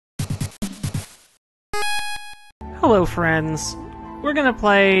Hello friends, we're gonna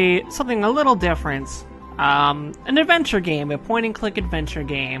play something a little different. An adventure game, a point-and-click adventure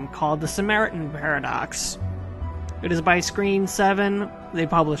game called the Samaritan Paradox. It is by Screen 7, they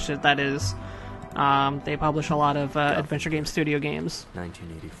published it, that is. They publish a lot of adventure game studio games.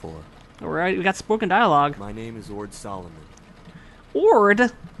 1984. Alright, we got spoken dialogue. My name is Ord Solomon. Ord?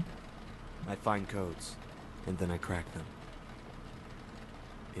 I find codes, and then I crack them.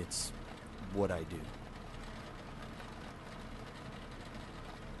 It's what I do.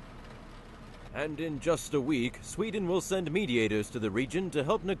 And in just a week, Sweden will send mediators to the region to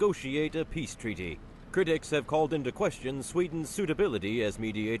help negotiate a peace treaty. Critics have called into question Sweden's suitability as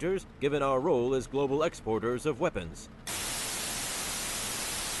mediators, given our role as global exporters of weapons.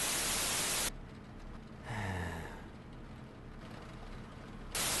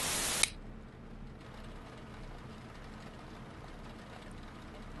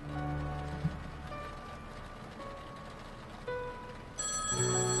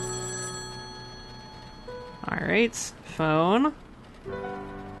 Alright, phone.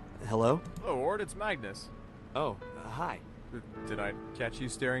 Hello? Hello, Ord, it's Magnus. Oh, hi. Did I catch you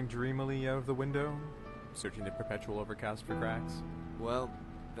staring dreamily out of the window? Searching the perpetual overcast for cracks? Well,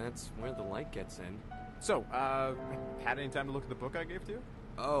 that's where the light gets in. So, had any time to look at the book I gave to you?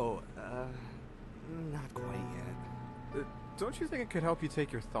 Oh, not quite yet. Don't you think it could help you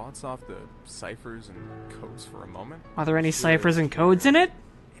take your thoughts off the ciphers and codes for a moment? Are there any ciphers and codes in it?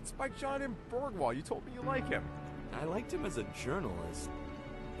 It's by John M. Borgwall. You told me you like him. I liked him as a journalist,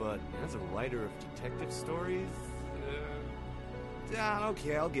 but as a writer of detective stories,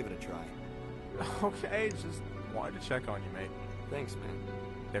 okay, I'll give it a try. Okay, just wanted to check on you, mate. Thanks, man.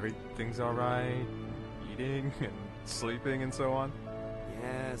 Everything's alright? Eating and sleeping and so on?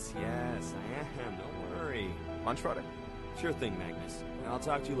 Yes, I am. Don't worry. Lunch Friday? Sure thing, Magnus. I'll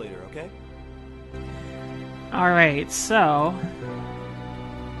talk to you later, okay? Alright, so...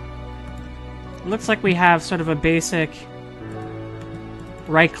 looks like we have sort of a basic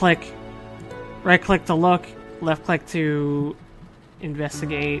right click to look, left click to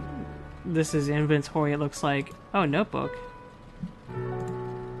investigate. This is inventory, it looks like. Oh, notebook.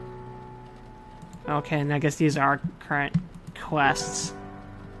 Okay, and I guess these are our current quests.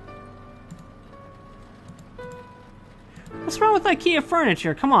 What's wrong with IKEA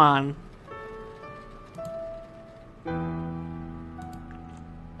furniture? Come on.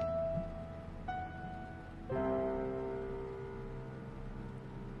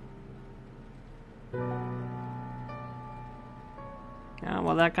 Oh,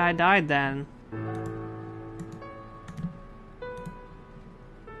 well, that guy died then.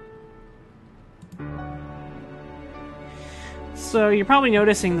 So you're probably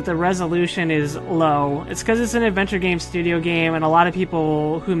noticing that the resolution is low. It's because it's an adventure game studio game, and a lot of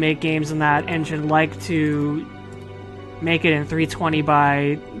people who make games in that engine like to make it in 320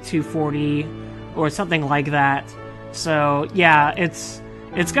 by 240 or something like that. So yeah, it's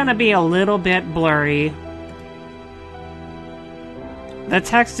gonna be a little bit blurry. The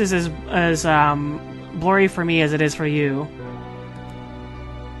text is as blurry for me as it is for you.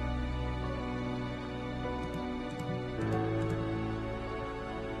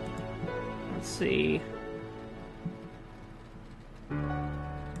 Let's see.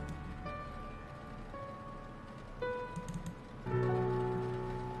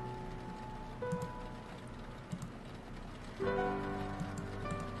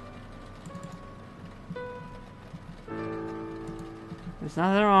 There's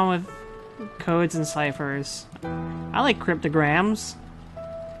nothing wrong with codes and ciphers. I like cryptograms.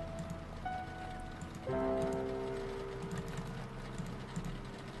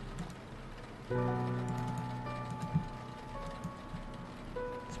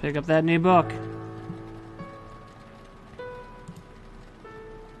 Let's pick up that new book.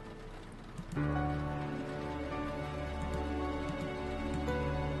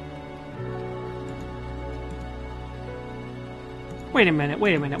 Wait a minute.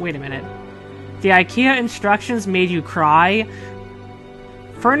 The IKEA instructions made you cry?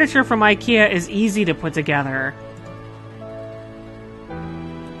 Furniture from IKEA is easy to put together.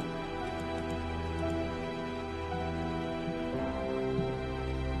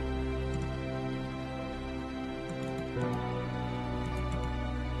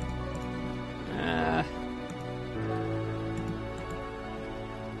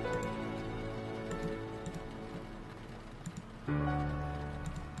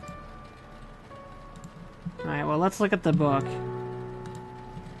 Alright, well, let's look at the book.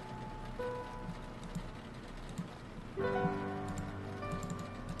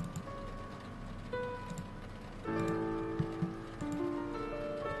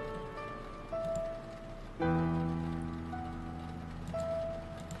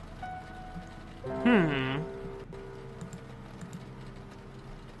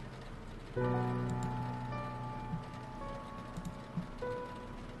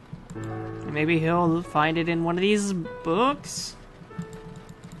 Maybe he'll find it in one of these books?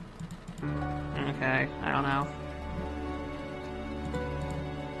 Okay, I don't know.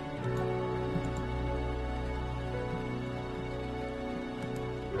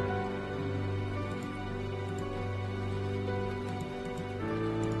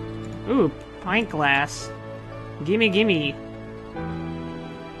 Ooh, pint glass. Gimme, gimme.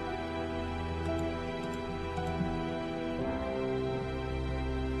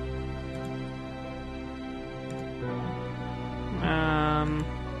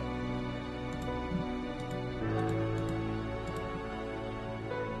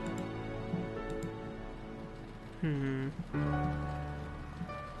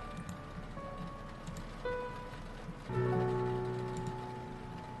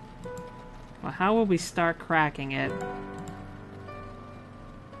 Well, how will we start cracking it?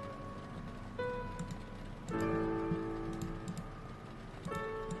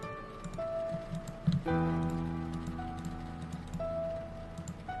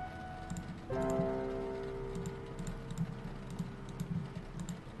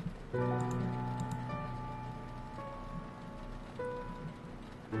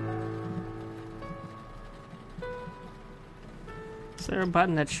 Is there a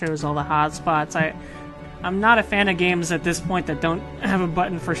button that shows all the hotspots? I'm not a fan of games at this point that don't have a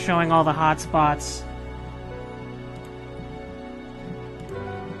button for showing all the hotspots.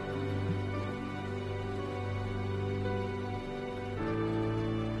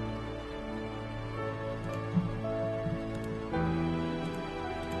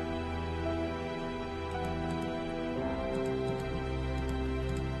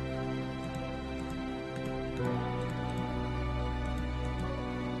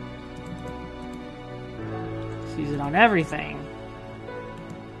 Use it on everything.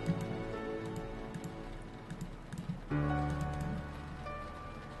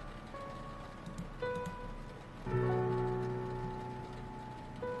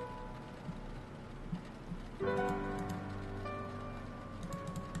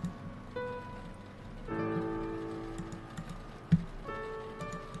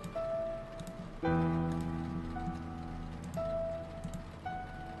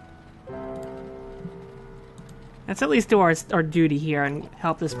 Let's at least do our duty here and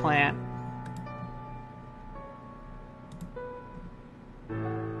help this plant.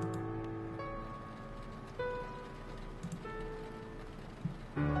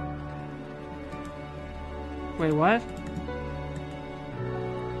 Wait, what?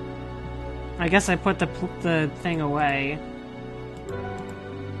 I guess I put the thing away.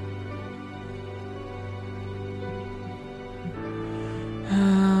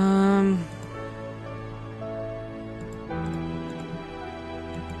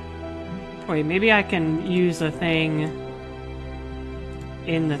 Wait, maybe I can use a thing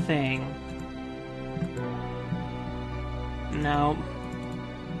in the thing. No.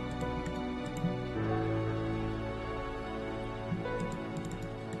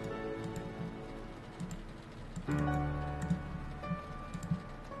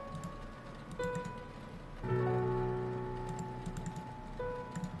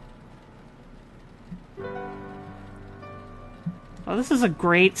 Well, this is a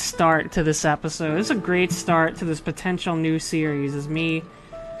great start to this episode. This is a great start to this potential new series, is me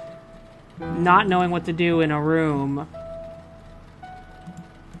not knowing what to do in a room.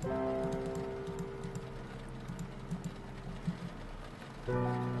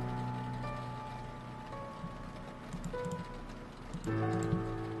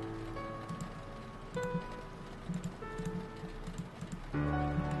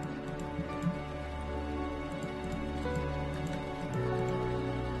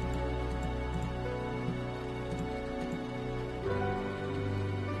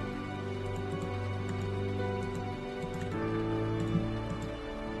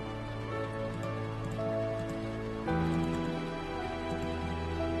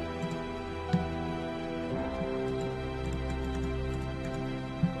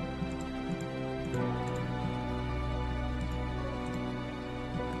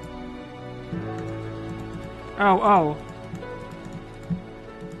 Oh.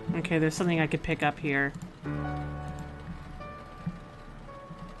 Okay, there's something I could pick up here.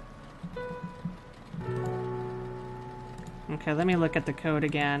 Okay, let me look at the code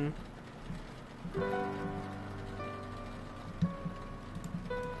again.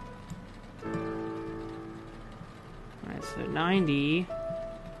 Alright, so 90,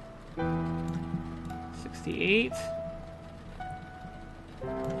 68,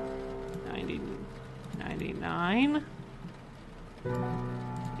 90, 99,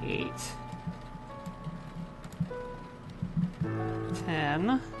 8,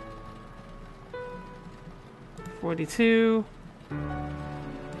 10, 42.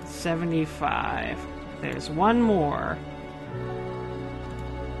 75. There's one more.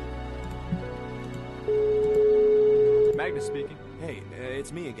 Magnus speaking. Hey,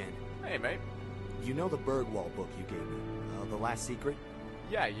 it's me again. Hey, mate. You know the Bergwall book you gave me? The Last Secret?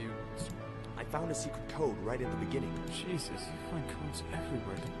 Yeah, you... I found a secret code right at the beginning. Jesus, you find codes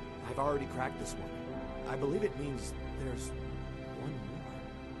everywhere. I've already cracked this one. I believe it means there's one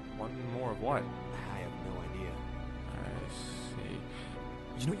more. One more of what? I have no idea. I see.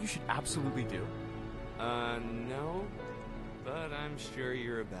 You know what you should absolutely do? No. But I'm sure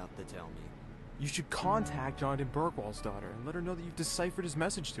you're about to tell me. You should contact Jonathan Bergwall's daughter and let her know that you've deciphered his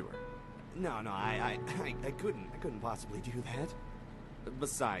message to her. No, I couldn't possibly do that.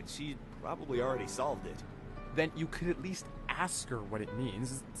 Besides, she probably already solved it. Then you could at least ask her what it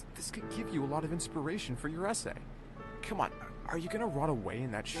means. This could give you a lot of inspiration for your essay. Come on, are you gonna rot away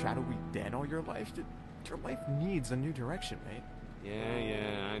in that shadowy den all your life? Your life needs a new direction, mate.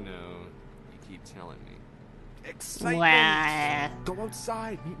 Yeah, I know. You keep telling me. Excitement! Wah. Go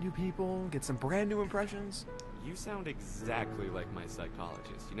outside, meet new people, get some brand new impressions. You sound exactly like my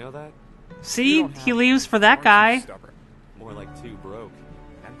psychologist. You know that? See? You don't He have leaves to. for that Aren't you guy. stubborn? More like too broke.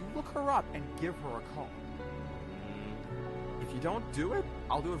 And look her up and give her a call. If you don't do it,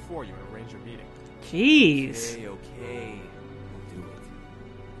 I'll do it for you and arrange a meeting. Jeez. Okay. I'll do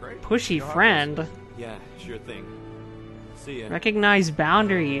it. Great. Pushy You know how it friend. goes. Yeah, sure thing. See ya. Recognize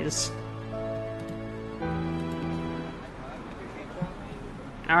boundaries.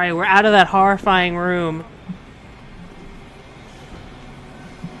 Alright, we're out of that horrifying room.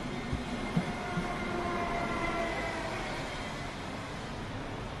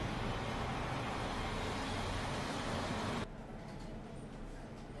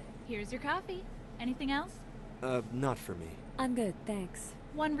 Here's your coffee. Anything else? Not for me. I'm good, thanks.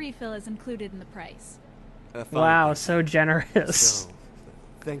 One refill is included in the price. Fine, Wow, thanks. so generous. So,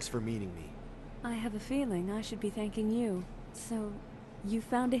 thanks for meeting me. I have a feeling I should be thanking you. So, you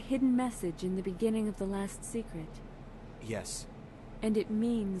found a hidden message in the beginning of The Last Secret. Yes. And it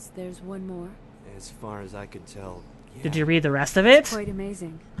means there's one more? As far as I can tell, yeah. Did you read the rest of it? Quite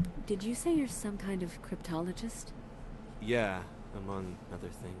amazing. Did you say you're some kind of cryptologist? Yeah, among other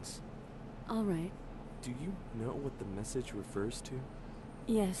things. All right. Do you know what the message refers to?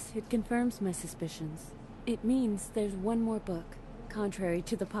 Yes, it confirms my suspicions. It means there's one more book, contrary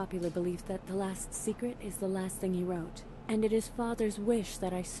to the popular belief that The Last Secret is the last thing he wrote. And it is Father's wish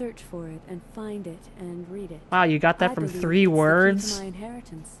that I search for it and find it and read it. Wow, you got that I from believe 3 it's the key to words? my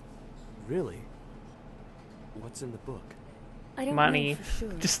inheritance. Really? What's in the book? I don't Money. know for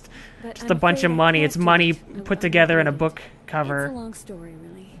sure, Just but a I'm bunch of afraid I money. can't It's do money it. I put will together in a read it. book cover. It's a long story,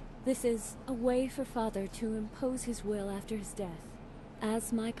 really. This is a way for Father to impose his will after his death.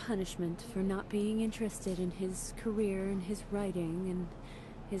 As my punishment for not being interested in his career and his writing and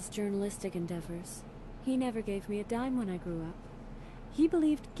his journalistic endeavors. He never gave me a dime when I grew up. He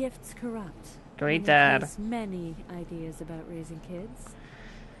believed gifts corrupt. Great and dad. He has many ideas about raising kids.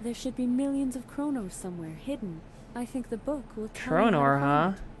 There should be millions of chronos somewhere hidden. I think the book will tell me how to Chronor, huh?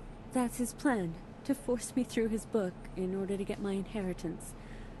 find it. That's his plan, to force me through his book in order to get my inheritance.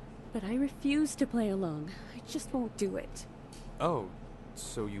 But I refuse to play along. I just won't do it. Oh,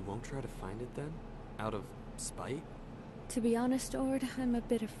 so you won't try to find it then? Out of spite? To be honest, Ord, I'm a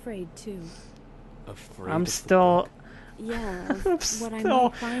bit afraid too. Afraid I'm of the still book? Yeah, I'm of what I still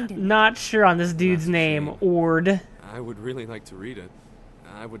might find in it. not sure on this dude's That's a name, shame. Ord. I would really like to read it.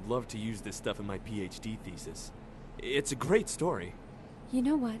 I would love to use this stuff in my PhD thesis. It's a great story. You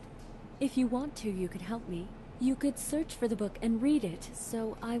know what? If you want to, you could help me. You could search for the book and read it,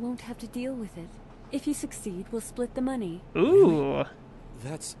 so I won't have to deal with it. If you succeed, we'll split the money. Ooh.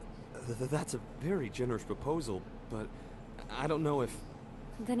 That's a very generous proposal, but I don't know if...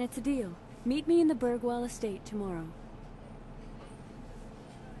 Then it's a deal. Meet me in the Bergwall estate tomorrow.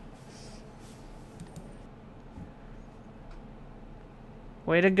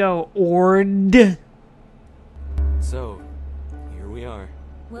 Way to go, Ord. So, here we are.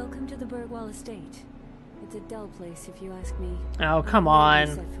 Welcome to the Bergwall estate. It's a dull place, if you ask me. Oh, come I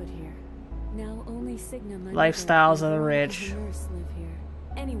rarely on. set foot here. Now only Signa, my Lifestyles mother, of the and rich. Veronica, her nurse, live here.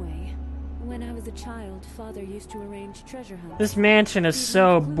 Anyway, when I was a child, Father used to arrange treasure hunts. This mansion is He'd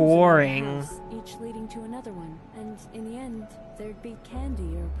so leave clues around the boring. house, each leading to another one, and in the end, there'd be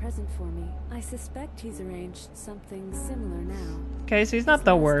candy or a present for me. I suspect he's arranged something similar now. Okay, so he's not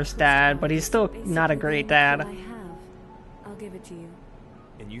the worst dad, but he's still not a great dad. I have. I'll give it to you.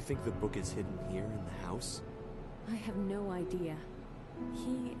 And you think the book is hidden here in the house? I have no idea.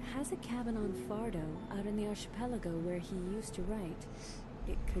 He has a cabin on Fardo, out in the archipelago where he used to write.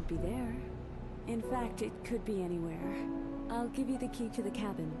 It could be there. In fact, it could be anywhere. I'll give you the key to the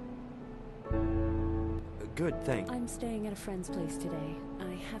cabin. Good, thanks. I'm staying at a friend's place today.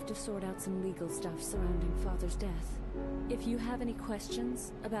 I have to sort out some legal stuff surrounding Father's death. If you have any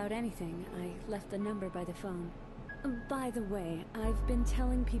questions about anything, I left the number by the phone. By the way, I've been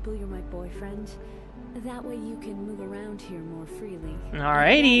telling people you're my boyfriend. That way you can move around here more freely.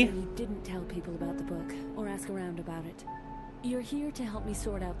 Alrighty. You didn't tell people about the book, or ask around about it. You're here to help me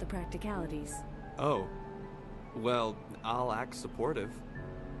sort out the practicalities. Oh. Well, I'll act supportive.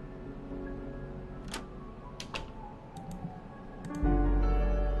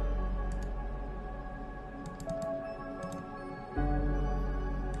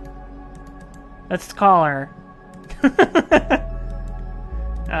 Let's call her.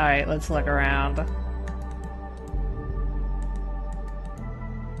 Alright, let's look around.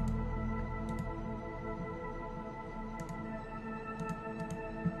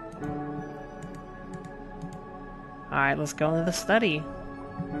 Alright, let's go into the study.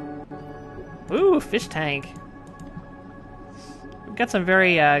 Ooh, fish tank. We've got some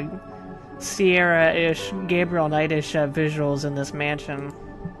very Sierra-ish, Gabriel Knight-ish visuals in this mansion.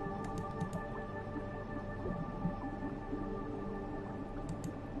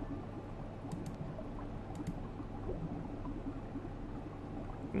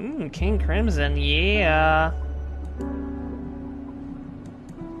 King Crimson, yeah.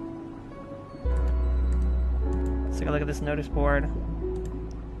 Let's take a look at this notice board.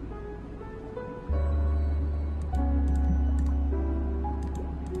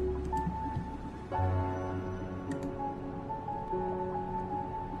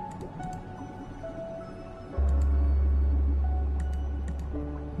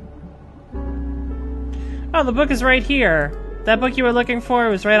 Oh, the book is right here. That book you were looking for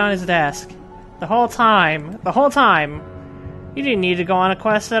was right on his desk. The whole time. The whole time. You didn't need to go on a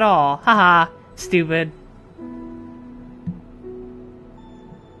quest at all. Haha. Stupid.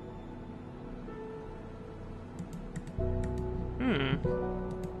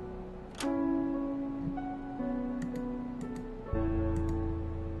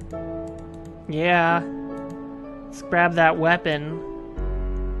 Yeah. Let's grab that weapon.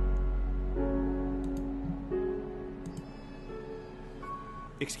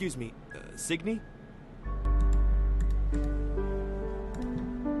 Excuse me, Signy?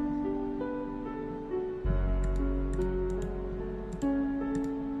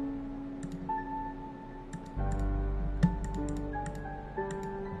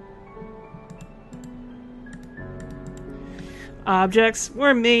 Objects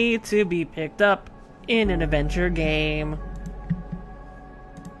were made to be picked up in an adventure game.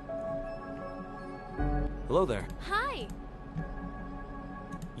 Hello there. Hi!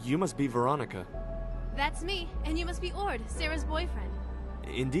 You must be Veronica. That's me, and you must be Ord, Sarah's boyfriend.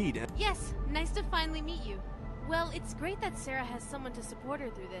 Indeed. Yes, nice to finally meet you. Well, it's great that Sarah has someone to support her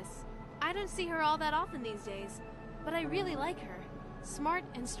through this. I don't see her all that often these days, but I really like her. Smart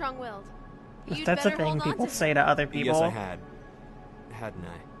and strong-willed. You'd That's a better thing hold on people to say to other people. Yes, I had. Hadn't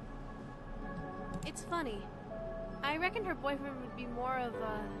I? It's funny. I reckon her boyfriend would be more of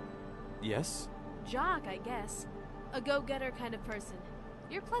a... Yes? jock, I guess. A go-getter kind of person.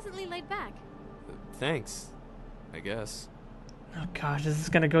 You're pleasantly laid back. Thanks. I guess. Oh gosh, this is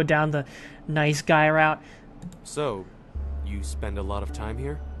gonna go down the nice guy route. So, you spend a lot of time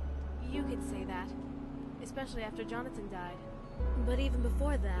here? You could say that. Especially after Jonathan died. But even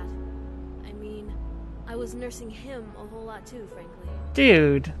before that, I mean, I was nursing him a whole lot too, frankly.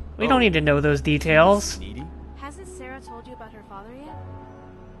 Dude, we don't need to know those details. Needy? Hasn't Sarah told you about her father yet?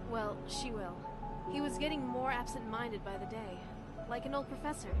 Well, she will. He was getting more absent-minded by the day. Like an old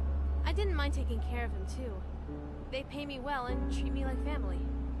professor. I didn't mind taking care of him too. They pay me well and treat me like family.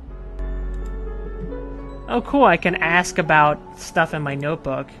 Oh cool, I can ask about stuff in my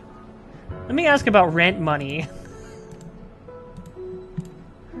notebook. Let me ask about rent money.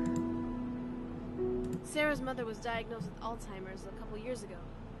 Sarah's mother was diagnosed with Alzheimer's a couple years ago.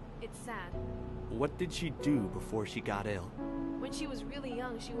 It's sad. What did she do before she got ill? When she was really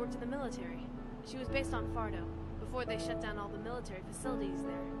young, she worked in the military. She was based on Fardo, before they shut down all the military facilities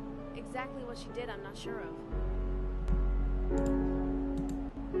there. Exactly what she did, I'm not sure of.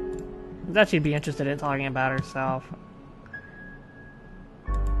 That she'd be interested in talking about herself.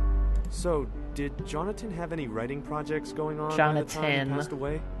 So, did Jonathan have any writing projects going on by the time Jonathan. he passed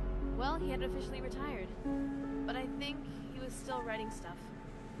away? Well, he had officially retired. But I think he was still writing stuff.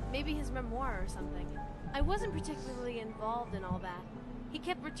 Maybe his memoir or something. I wasn't particularly involved in all that. He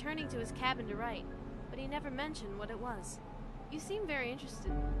kept returning to his cabin to write, but he never mentioned what it was. You seem very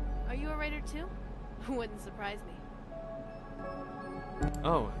interested. Are you a writer too? Wouldn't surprise me.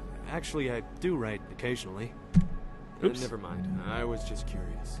 Oh, Actually, I do write occasionally. Oops. Never mind. I was just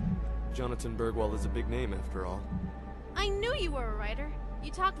curious. Jonathan Bergwall is a big name after all. I knew you were a writer.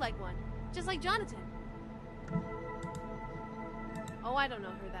 You talk like one, just like Jonathan. Oh, I don't know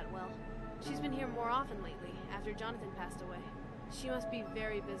her that well. She's been here more often lately, after Jonathan passed away. She must be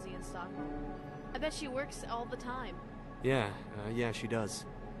very busy in Stockholm. I bet she works all the time. Yeah, she does.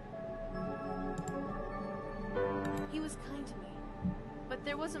 He was kind to me, but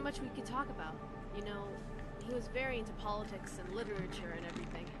there wasn't much we could talk about. You know, he was very into politics and literature and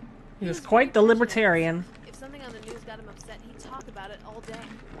everything. He was quite the libertarian. If something on the news got him upset, he'd talk about it all day.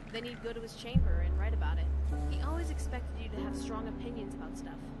 Then he'd go to his chamber and write about it. He always expected you to have strong opinions about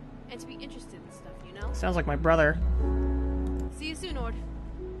stuff, and to be interested in stuff, you know? Sounds like my brother. See you soon, Ord.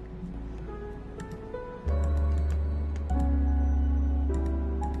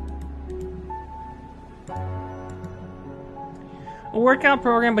 A workout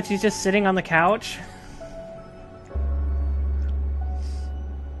program, but she's just sitting on the couch.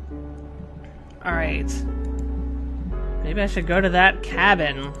 Alright. Maybe I should go to that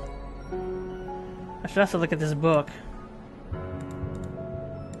cabin. I should also look at this book.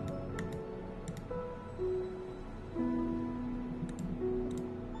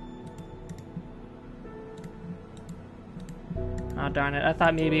 Oh darn it, I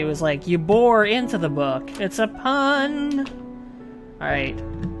thought maybe it was like, you bore into the book. It's a pun! Alright.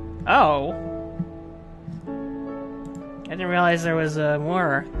 Oh! I didn't realize there was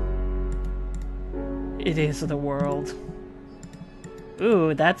more. It is the world.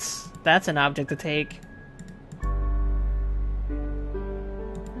 Ooh, that's an object to take.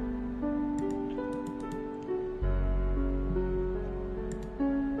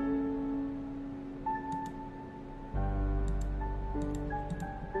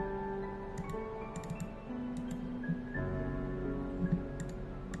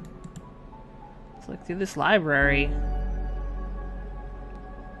 Let's look through this library.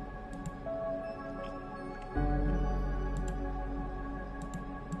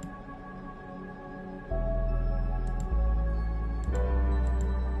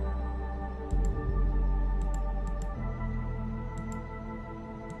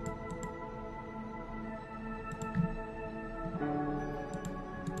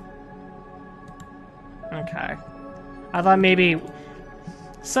 Okay. I thought maybe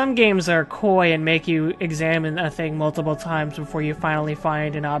some games are coy and make you examine a thing multiple times before you finally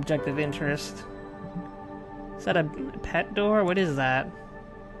find an object of interest. Is that a pet door? What is that?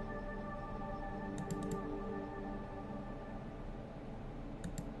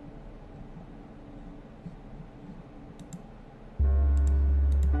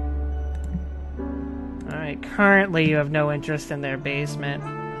 Alright, currently you have no interest in their basement.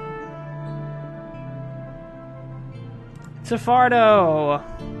 Safardo!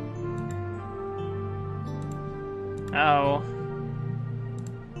 Oh.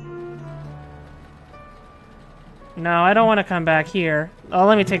 No, I don't want to come back here. Oh,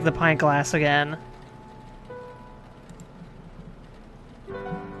 let me take the pint glass again.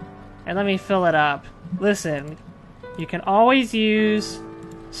 And let me fill it up. Listen, you can always use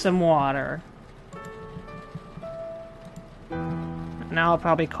some water. Now I'll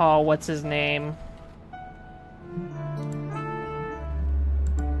probably call what's his name.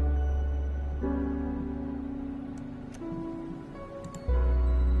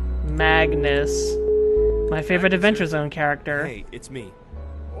 Magnus. My favorite Adventure Zone character. Hey, it's me.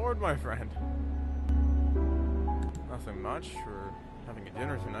 Ord, my friend. Nothing much. We're having a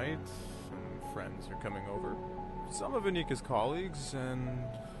dinner tonight. Some friends are coming over. Some of Anika's colleagues, and,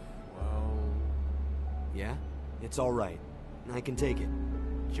 well... Yeah? It's alright. I can take it.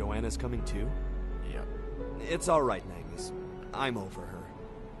 Joanna's coming too? Yep. It's alright, Magnus. I'm over her.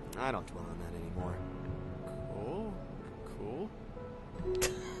 I don't dwell on that anymore. Cool.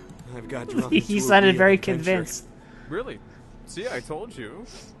 I've got drawn He into a sounded weird very adventure. convinced. Really? See, I told you.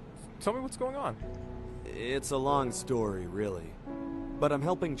 Tell me what's going on. It's a long story, really. But I'm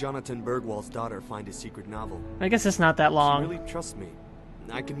helping Jonathan Bergwall's daughter find his secret novel. I guess it's not that long. She really trusts me.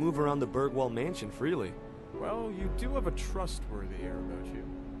 I can move around the Bergwall mansion freely. Well, you do have a trustworthy air about you.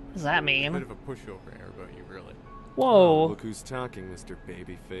 What does that A bit mean? of a pushover air about you, really. Whoa. Look who's talking, Mr.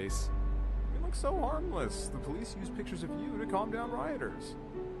 Babyface. You look so harmless. The police use pictures of you to calm down rioters.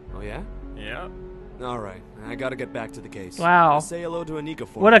 Oh yeah? Yeah. Alright, I gotta get back to the case. Wow. Say hello to Anika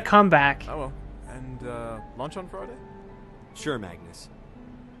for What me. a comeback. Oh well. And, lunch on Friday? Sure, Magnus.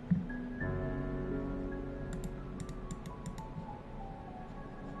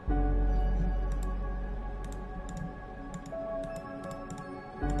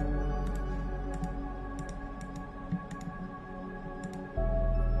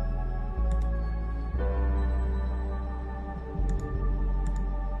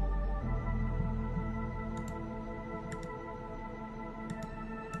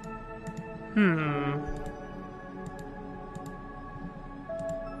 A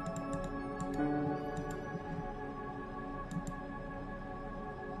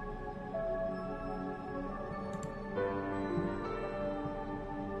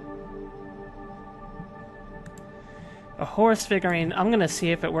horse figurine. I'm gonna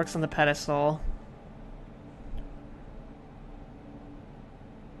see if it works on the pedestal.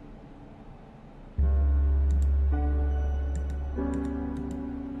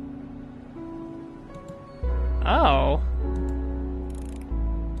 Oh.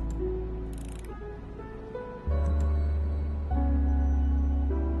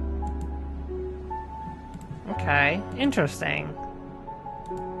 Okay, interesting.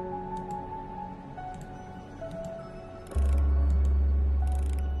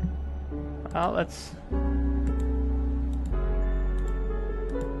 Well, let's...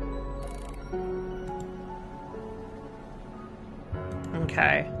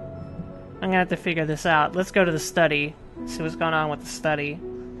 Okay. I'm gonna have to figure this out. Let's go to the study. See what's going on with the study.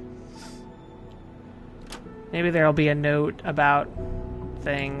 Maybe there'll be a note about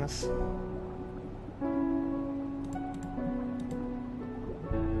things.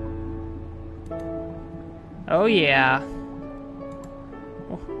 Oh yeah.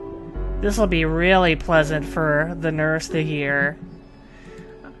 This will be really pleasant for the nurse to hear.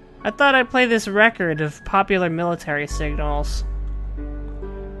 I thought I'd play this record of popular military signals.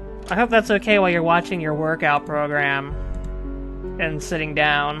 I hope that's okay while you're watching your workout program and sitting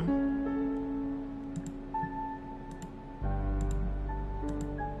down.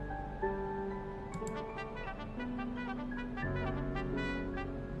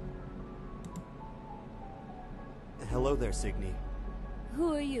 Hello there, Signy.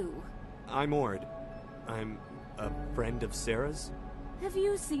 Who are you? I'm Ord. I'm a friend of Sarah's. Have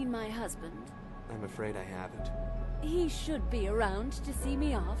you seen my husband? I'm afraid I haven't. He should be around to see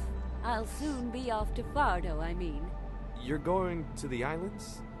me off. I'll soon be off to Fardo, I mean. You're going to the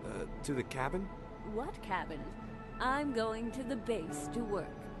islands? To the cabin? What cabin? I'm going to the base to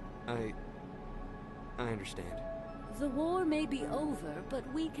work. I understand. The war may be over,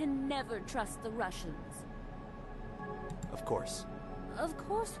 but we can never trust the Russians. Of course. Of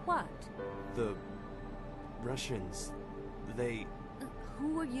course what? The Russians, they...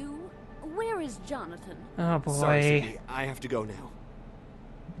 Who are you? Where is Jonathan? Oh boy. Sorry, Signy, I have to go now.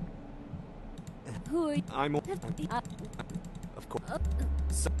 Who are you? I'm... Of course.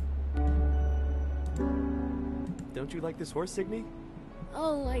 Don't you like this horse, Signy?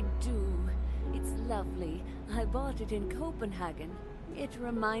 Oh, I do. It's lovely. I bought it in Copenhagen. It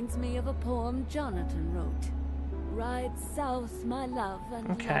reminds me of a poem Jonathan wrote. Ride south, my love,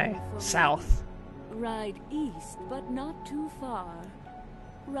 and Okay, long for south. me. Ride east, but not too far.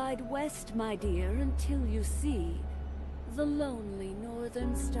 Ride west, my dear, until you see the lonely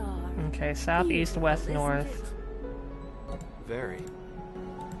northern star. Okay, south, east, west, Beautiful, isn't north. it? Very.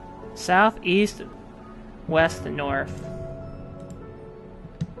 South, east, west, and north.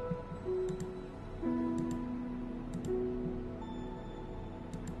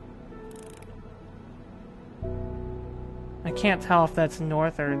 I can't tell if that's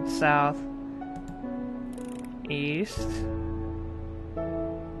north or south. East.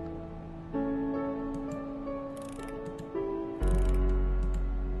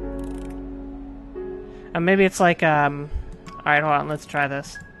 Maybe it's like, alright, hold on, let's try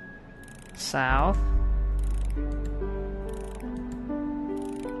this. South.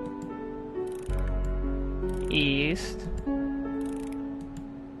 East.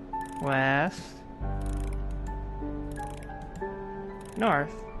 West.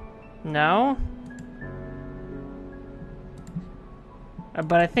 North. No?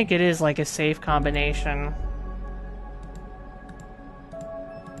 But I think it is like a safe combination.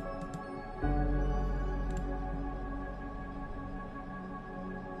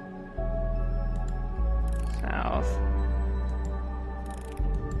 South.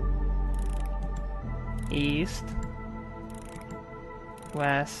 East.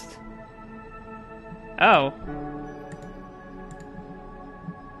 West. Oh.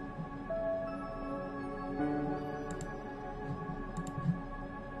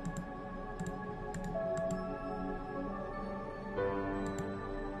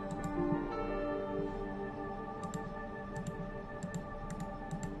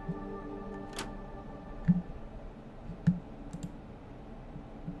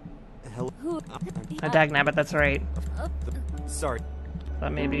 A dagnabbit, that's right. Sorry.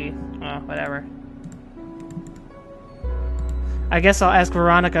 But maybe, whatever. I guess I'll ask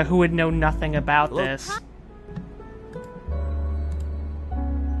Veronica, who would know nothing about this.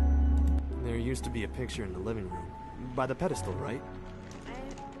 There used to be a picture in the living room. By the pedestal, right?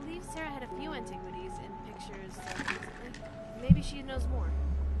 I believe Sarah had a few antiquities in pictures recently. Maybe she knows more.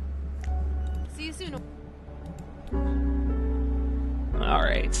 See you soon.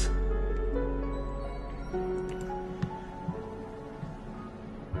 Alright.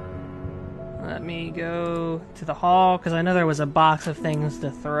 Let me go to the hall, because I know there was a box of things to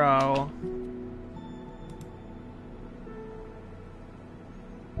throw.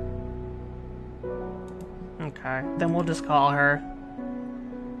 Okay, then we'll just call her.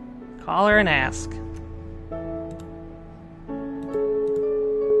 Call her and ask.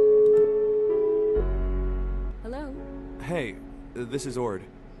 Hello? Hey, this is Ord.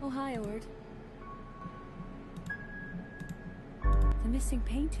 Oh, hi, Ord. The missing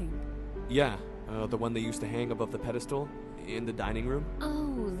painting. Yeah, the one they used to hang above the pedestal in the dining room.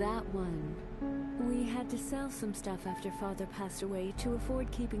 Oh, that one. We had to sell some stuff after Father passed away to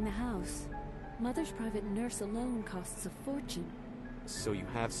afford keeping the house. Mother's private nurse alone costs a fortune. So you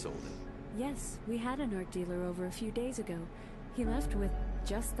have sold it. Yes, we had an art dealer over a few days ago. He left with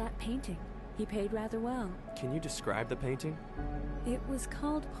just that painting. He paid rather well. Can you describe the painting? It was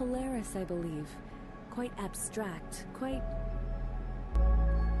called Polaris, I believe. Quite abstract, quite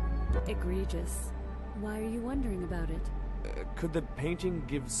egregious. Why are you wondering about it? Could the painting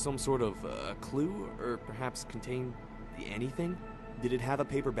give some sort of clue, or perhaps contain anything? Did it have a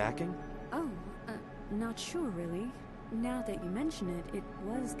paper backing? Oh, not sure really. Now that you mention it, it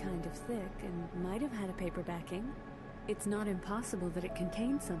was kind of thick and might have had a paper backing. It's not impossible that it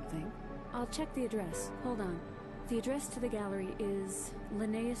contained something. I'll check the address. Hold on. The address to the gallery is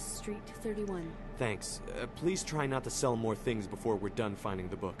Linnaeus Street 31. Thanks. Please try not to sell more things before we're done finding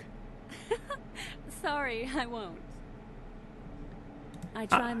the book. Sorry, I won't. I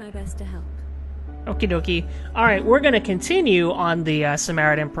try my best to help. Okie dokie. Alright, we're going to continue on the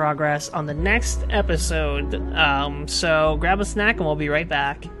Samaritan Progress on the next episode. So grab a snack and we'll be right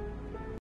back.